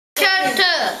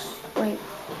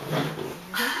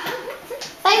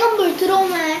빨간불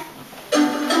들어오네.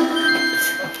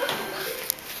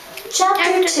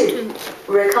 Chapter 2.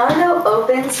 Ricardo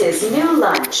opens his new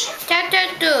lunch. Chapter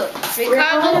 2.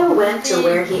 Ricardo went to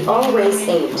where he always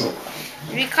ate.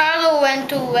 Ricardo went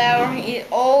to where he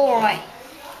always.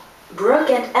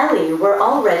 Brooke and Ellie were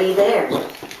already there.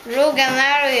 Brooke and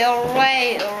Ellie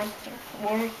already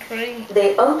were three.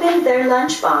 They opened their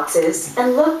lunch boxes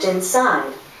and looked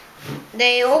inside.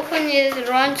 They opened his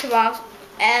lunchbox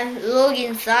and looked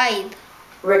inside.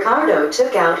 Ricardo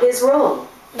took out his roll.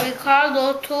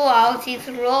 Ricardo took out his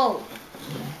roll.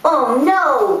 "Oh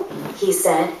no," he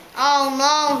said. Oh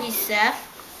no, he said.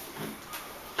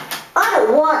 "I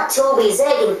don't want Toby's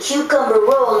egg and cucumber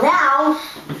roll now."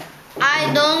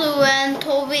 I don't want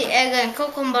Toby egg and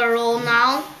cucumber roll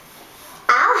now.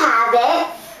 "I'll have it,"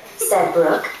 said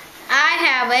Brooke. I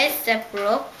have it, said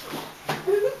Brooke.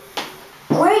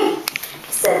 "Great,"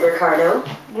 said Ricardo.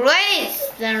 Great,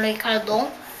 said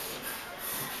Ricardo.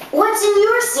 "What's in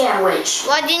your sandwich?"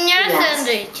 What's in your Yes.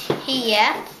 sandwich? He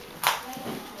asked.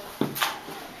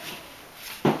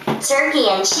 "Turkey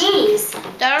and cheese,"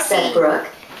 said Brooke.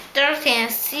 Turkey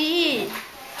and cheese,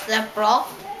 said Brooke.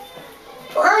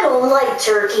 "I don't like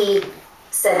turkey,"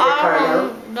 said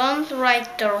Ricardo. I don't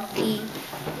like turkey.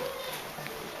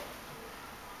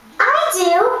 "I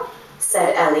do,"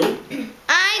 said Ellie.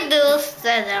 I do,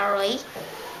 said Ellie.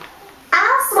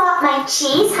 "I'll swap my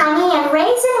cheese, honey, and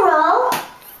raisin roll."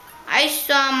 I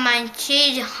saw my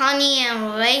cheese, honey,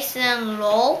 and raisin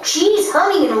roll. "Cheese,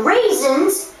 honey, and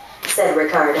raisins," said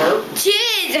Ricardo.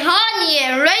 Cheese, honey,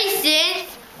 and raisins.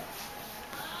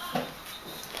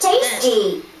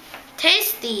 "Tasty."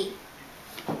 Tasty.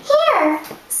 "Here,"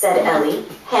 said Ellie,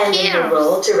 handing Here. the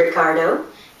roll to Ricardo.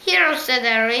 Here, said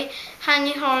Ellie,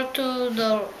 handing her to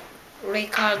the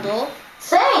Ricardo.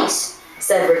 "Thanks,"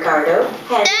 said Ricardo,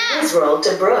 handing his roll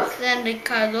to Brooke. Then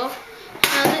Ricardo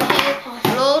handed his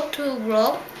roll to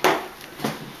Brooke.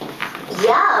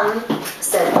 "Yum,"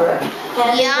 said Brooke,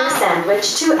 handing her Yum. sandwich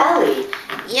to Ellie.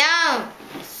 Yum,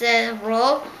 said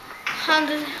Brooke,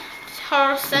 handed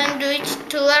her sandwich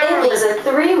to It was Ellie. a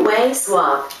three-way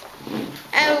swap.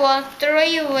 It was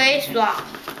three-way swap.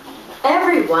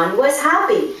 Everyone was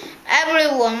happy.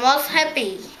 Everyone was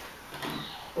happy.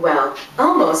 Well,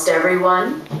 almost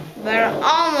everyone. But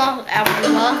almost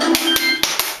everyone.